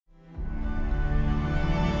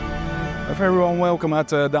A very warm welcome at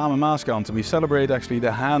Damen Maaskant. We celebrate actually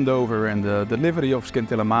the handover and the delivery of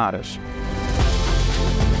Scintilla Maris.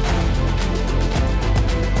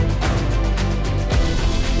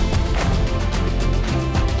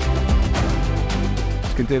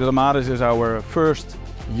 Scintilla Maris is our first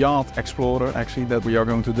yacht explorer actually that we are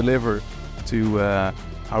going to deliver to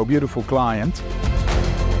our beautiful client.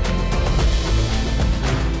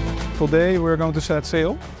 Today we're going to set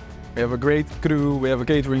sail. We have a great crew, we have a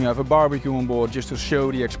catering, we have a barbecue on board just to show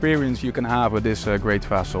the experience you can have with this great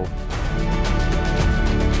vessel.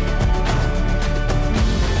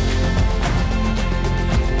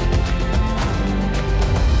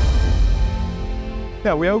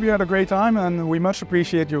 Yeah, we hope you had a great time and we much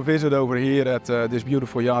appreciate your visit over here at this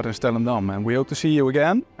beautiful yacht in Stellendam. And we hope to see you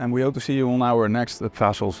again and we hope to see you on our next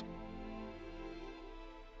vessels.